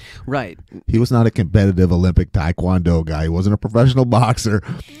was. Right. He was not a competitive Olympic Taekwondo guy. He wasn't a professional boxer.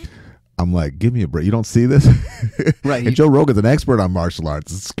 I'm like, give me a break. You don't see this? Right. And Joe Rogan's an expert on martial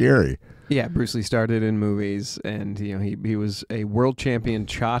arts. It's scary. Yeah, Bruce Lee started in movies, and he was a world champion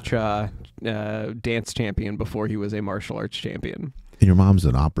cha-cha dance champion before he was a martial arts champion. And your mom's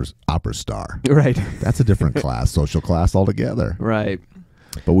an opera star. Right. That's a different class, social class altogether. Right.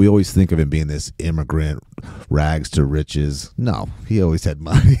 But we always think of him being this immigrant, rags to riches. No, he always had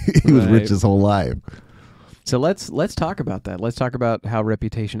money. He was rich his whole life. So let's talk about that. Let's talk about how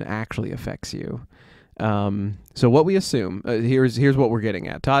reputation actually affects you. So what we assume, here's what we're getting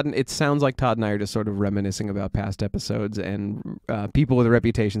at. Todd, it sounds like Todd and I are just sort of reminiscing about past episodes and people with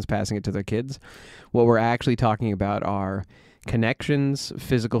reputations passing it to their kids. What we're actually talking about are connections,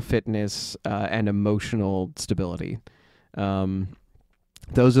 physical fitness, and emotional stability.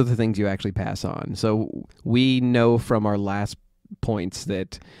 Those are the things you actually pass on. So we know from our last points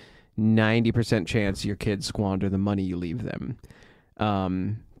that 90% chance your kids squander the money you leave them.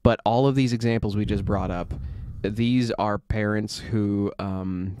 But all of these examples we just brought up, these are parents who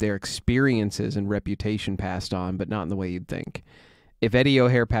their experiences and reputation passed on, but not in the way you'd think. If Eddie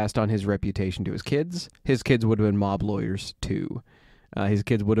O'Hare passed on his reputation to his kids would have been mob lawyers too. His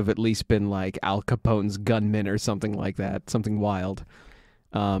kids would have at least been like Al Capone's gunmen or something like that, something wild.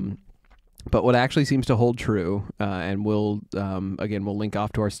 But what actually seems to hold true, and we'll link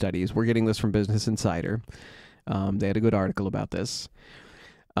off to our studies. We're getting this from Business Insider. They had a good article about this.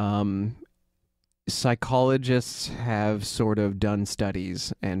 Psychologists have sort of done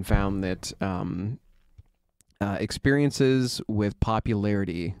studies and found that experiences with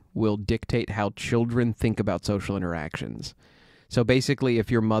popularity will dictate how children think about social interactions. So basically,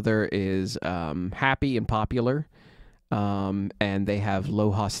 if your mother is happy and popular, and they have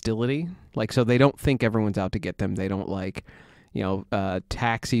low hostility, like, so they don't think everyone's out to get them. They don't like,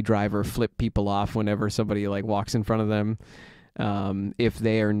 taxi driver flip people off whenever somebody like walks in front of them. If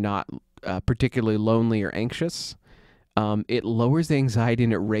they are not particularly lonely or anxious, it lowers the anxiety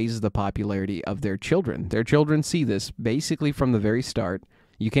and it raises the popularity of their children. Their children see this basically from the very start.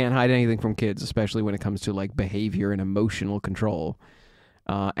 You can't hide anything from kids, especially when it comes to like behavior and emotional control.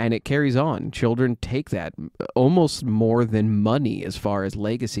 And it carries on. Children take that almost more than money as far as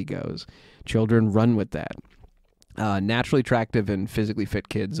legacy goes. Children run with that. Naturally attractive and physically fit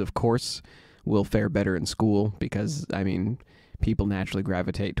kids, of course, will fare better in school because, people naturally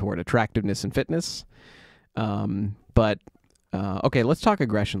gravitate toward attractiveness and fitness. But let's talk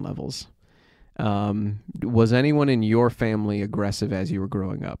aggression levels. Was anyone in your family aggressive as you were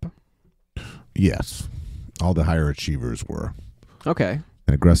growing up? Yes. All the higher achievers were. Okay.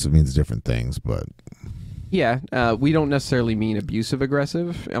 And aggressive means different things, but... Yeah, we don't necessarily mean abusive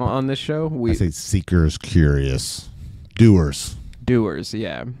aggressive on this show. I say seekers, curious. Doers. Doers,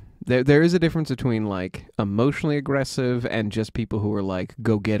 yeah. There is a difference between like emotionally aggressive and just people who are like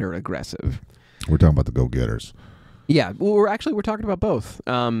go-getter aggressive. We're talking about the go-getters. Yeah, well, we're talking about both.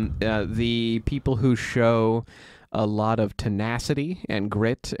 The people who show a lot of tenacity and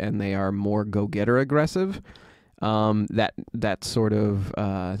grit, and they are more go-getter aggressive. That sort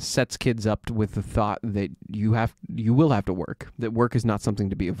of sets kids up with the thought that you will have to work. That work is not something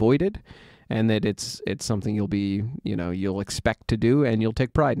to be avoided, and that it's something you'll expect to do, and you'll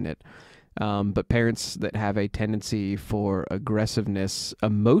take pride in it. But parents that have a tendency for aggressiveness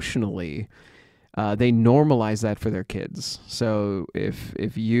emotionally, they normalize that for their kids. So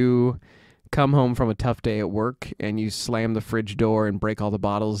if you come home from a tough day at work and you slam the fridge door and break all the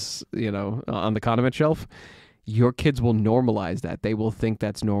bottles, on the condiment shelf, your kids will normalize that. They will think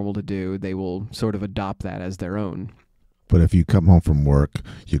that's normal to do. They will sort of adopt that as their own. But if you come home from work,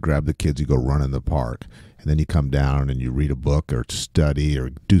 you grab the kids, you go run in the park, and then you come down and you read a book or study or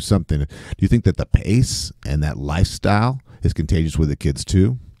do something, do you think that the pace and that lifestyle is contagious with the kids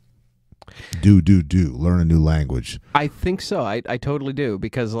too? Do. Learn a new language. I think so. I totally do,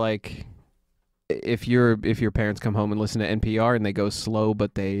 because like if your parents come home and listen to NPR and they go slow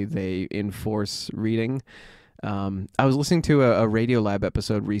but they enforce reading. I was listening to a Radiolab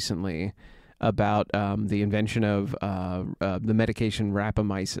episode recently about the invention of the medication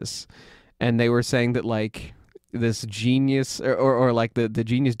rapamycin, and they were saying that like this genius or like the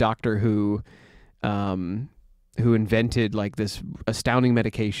genius doctor who invented like this astounding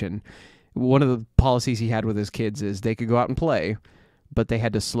medication, one of the policies he had with his kids is they could go out and play, but they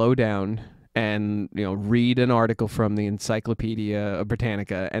had to slow down and read an article from the Encyclopedia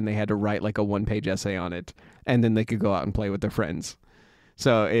Britannica, and they had to write like a 1-page essay on it, and then they could go out and play with their friends.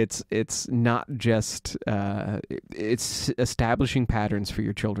 So it's not just it's establishing patterns for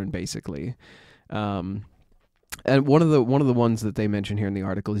your children basically. And one of the ones that they mention here in the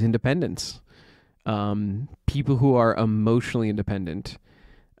article is independence. People who are emotionally independent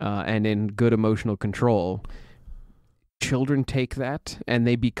and in good emotional control. Children take that and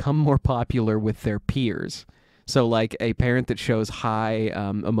they become more popular with their peers. So like a parent that shows high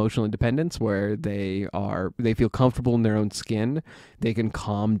emotional independence, where they feel comfortable in their own skin, they can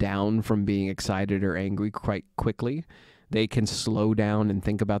calm down from being excited or angry quite quickly. They can slow down and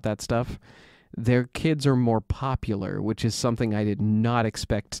think about that stuff. Their kids are more popular, which is something I did not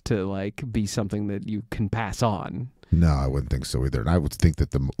expect to like be something that you can pass on. No, I wouldn't think so either. And I would think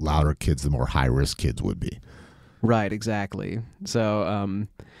that the louder kids, the more high-risk kids would be. Right, exactly. So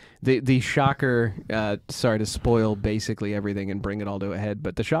the shocker, sorry to spoil basically everything and bring it all to a head,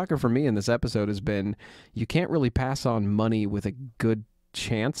 but the shocker for me in this episode has been you can't really pass on money with a good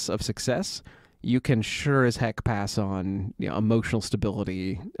chance of success. You can sure as heck pass on emotional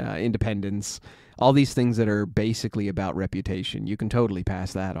stability, independence, all these things that are basically about reputation. You can totally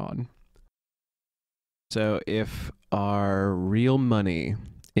pass that on. So if our real money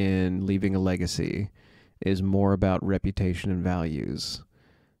in leaving a legacy is more about reputation and values,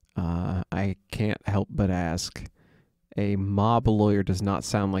 I can't help but ask, a mob lawyer does not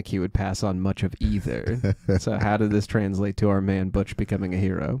sound like he would pass on much of either. So how did this translate to our man Butch becoming a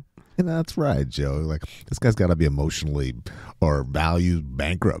hero? And that's right, Joe. Like, this guy's got to be emotionally or values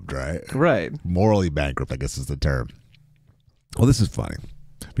bankrupt, right? Right. Morally bankrupt, I guess is the term. Well, this is funny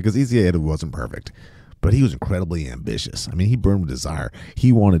because Easy Eddie wasn't perfect, but he was incredibly ambitious. I mean, he burned with desire.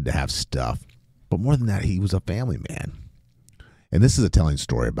 He wanted to have stuff. But more than that, he was a family man. And this is a telling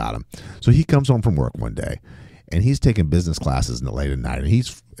story about him. So he comes home from work one day, and he's taking business classes in the late at night, and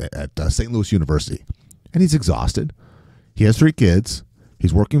he's at St. Louis University, and he's exhausted. He has 3 kids.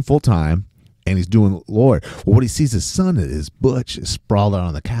 He's working full time, and he's doing lawyer. Well, what he sees his son is Butch is sprawled out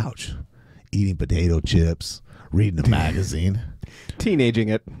on the couch, eating potato chips, reading a magazine. Teenaging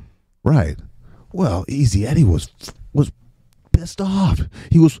it. Right. Well, Easy Eddie was pissed off.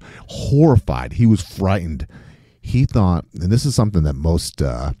 He was horrified. He was frightened. He thought, and this is something that most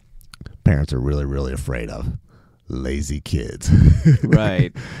parents are really, really afraid of, lazy kids.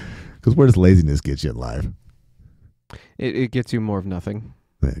 Right. Because where does laziness get you in life? It gets you more of nothing.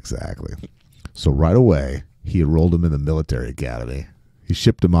 Exactly. So right away, he enrolled him in the military academy. He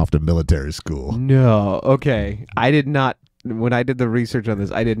shipped him off to military school. No. Okay. I did not, when I did the research on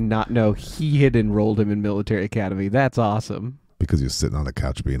this, I did not know he had enrolled him in military academy. That's awesome. Because he was sitting on the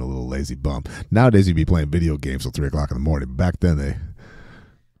couch being a little lazy bum. Nowadays, you'd be playing video games till 3 o'clock in the morning. Back then, they...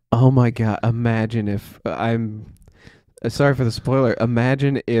 Oh, my God. Imagine if I'm... Sorry for the spoiler.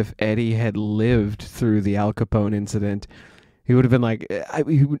 Imagine if Eddie had lived through the Al Capone incident. He would have been like...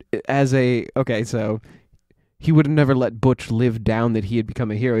 Okay, so he would have never let Butch live down that he had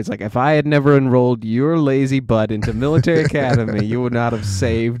become a hero. He's like, if I had never enrolled your lazy butt into military academy, you would not have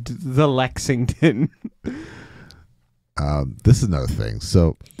saved the Lexington. This is another thing.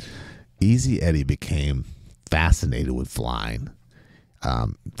 So Easy Eddie became fascinated with flying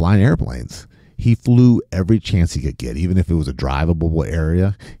airplanes. He flew every chance he could get, even if it was a drivable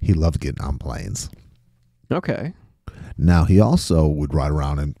area. He loved getting on planes. Okay. Now, he also would ride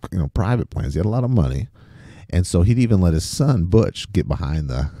around in private planes. He had a lot of money. And so he'd even let his son, Butch, get behind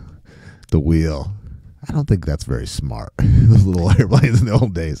the wheel. I don't think that's very smart, those little airplanes in the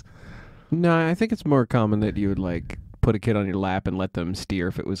old days. No, I think it's more common that you would, like, put a kid on your lap and let them steer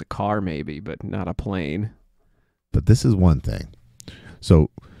if it was a car maybe, but not a plane. But this is one thing. So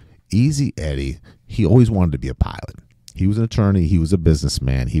Easy Eddie, he always wanted to be a pilot. He was an attorney. He was a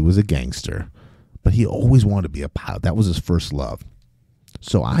businessman. He was a gangster. But he always wanted to be a pilot. That was his first love.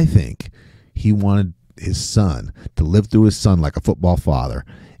 So I think he wanted his son to live through his son like a football father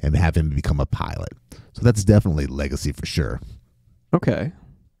and have him become a pilot. So that's definitely legacy for sure. Okay.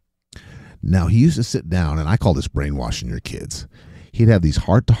 Now, he used to sit down, and I call this brainwashing your kids. He'd have these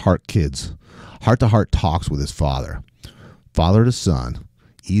heart-to-heart talks with his father to son,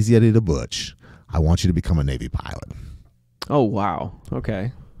 Easy Eddie to Butch. I want you to become a Navy pilot. Oh, wow.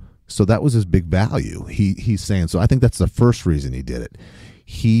 Okay. So that was his big value. He's saying, so I think that's the first reason he did it.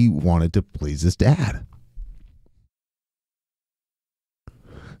 He wanted to please his dad.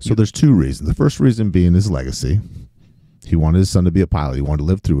 So there's two reasons. The first reason being his legacy. He wanted his son to be a pilot. He wanted to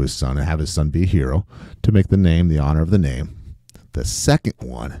live through his son and have his son be a hero to make the name, the honor of the name. The second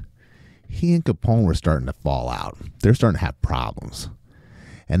one, he and Capone were starting to fall out. They're starting to have problems.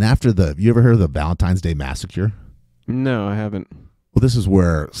 And after you ever heard of the Valentine's Day Massacre? No, I haven't. Well, this is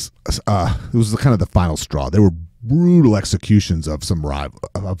where it was kind of the final straw. There were brutal executions of some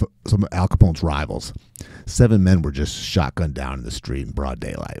Al Capone's rivals. 7 men were just shotgunned down in the street in broad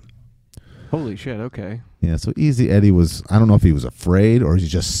daylight. Holy shit, okay. Yeah, so Easy Eddie I don't know if he was afraid or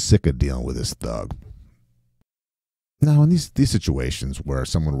he's just sick of dealing with this thug. Now, in these situations where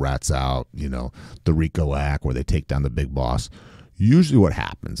someone rats out, the RICO Act, where they take down the big boss, usually what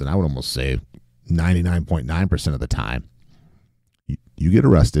happens, and I would almost say 99.9% of the time, you get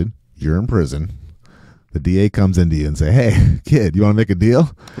arrested, you're in prison, the DA comes into you and say, hey, kid, you want to make a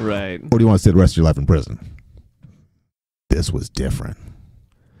deal? Right. Or do you want to stay the rest of your life in prison? This was different.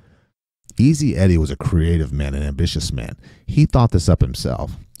 Easy Eddie was a creative man, an ambitious man. He thought this up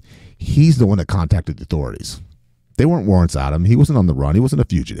himself. He's the one that contacted the authorities. They weren't warrants out him. He wasn't on the run. He wasn't a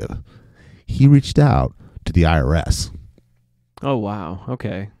fugitive. He reached out to the IRS. Oh, wow.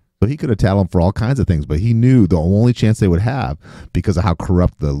 Okay. So he could have tailed them for all kinds of things, but he knew the only chance they would have, because of how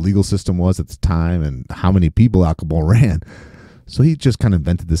corrupt the legal system was at the time and how many people Al Capone ran. So he just kind of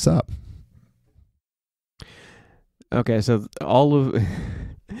invented this up. Okay, so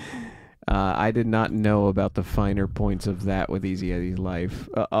I did not know about the finer points of that with Easy Eddie's life.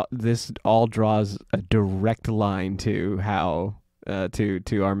 This all draws a direct line to how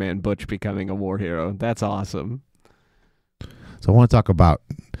to our man Butch becoming a war hero. That's awesome. So I want to talk about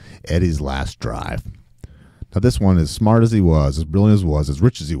Eddie's last drive. Now, this one, as smart as he was, as brilliant as he was, as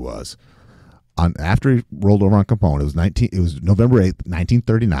rich as he was, after he rolled over on Capone, it was November 8th,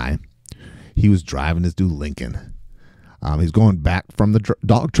 1939. He was driving his dude Lincoln. He's going back from the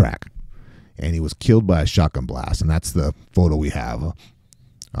dog track, and he was killed by a shotgun blast, and that's the photo we have.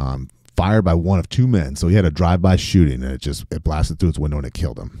 Fired by one of 2 men, so he had a drive-by shooting, and it blasted through his window and it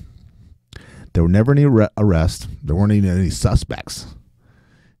killed him. There were never any arrests. There weren't even any suspects.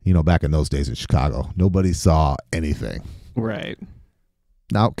 Back in those days in Chicago, nobody saw anything. Right.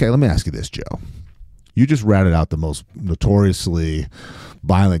 Now, okay, let me ask you this, Joe. You just ratted out the most notoriously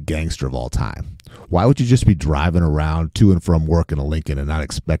violent gangster of all time. Why would you just be driving around to and from work in a Lincoln and not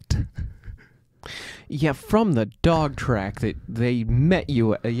expect... Yeah, from the dog track that they met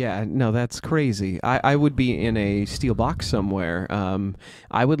you. Yeah, no, that's crazy. I would be in a steel box somewhere.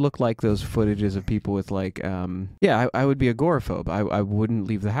 I would look like those footages of people with I would be agoraphobe. I wouldn't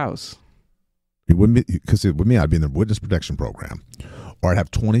leave the house. You wouldn't be, because with me, I'd be in the witness protection program, or I'd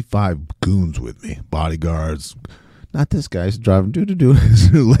have 25 goons with me, bodyguards. Not this guy's driving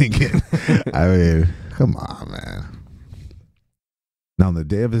Lincoln. I mean, come on, man. Now, on the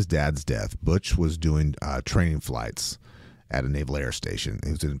day of his dad's death, Butch was doing training flights at a naval air station. He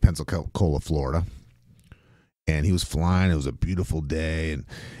was in Pensacola, Florida, and he was flying. It was a beautiful day,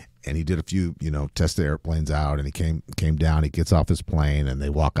 and he did a few, test the airplanes out, and he came down. He gets off his plane, and they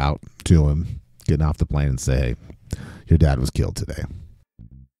walk out to him, getting off the plane, and say, hey, your dad was killed today.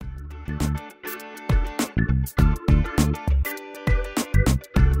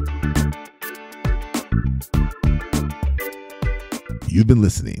 You've been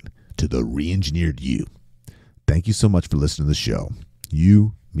listening to The Re-Engineered You. Thank you so much for listening to the show.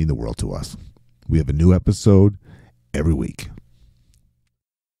 You mean the world to us. We have a new episode every week.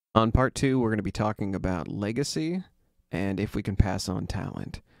 On part 2, we're going to be talking about legacy and if we can pass on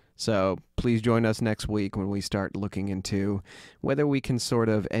talent. So please join us next week when we start looking into whether we can sort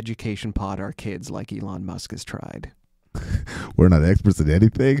of education pod our kids like Elon Musk has tried. We're not experts in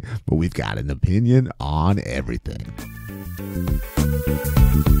anything, but we've got an opinion on everything.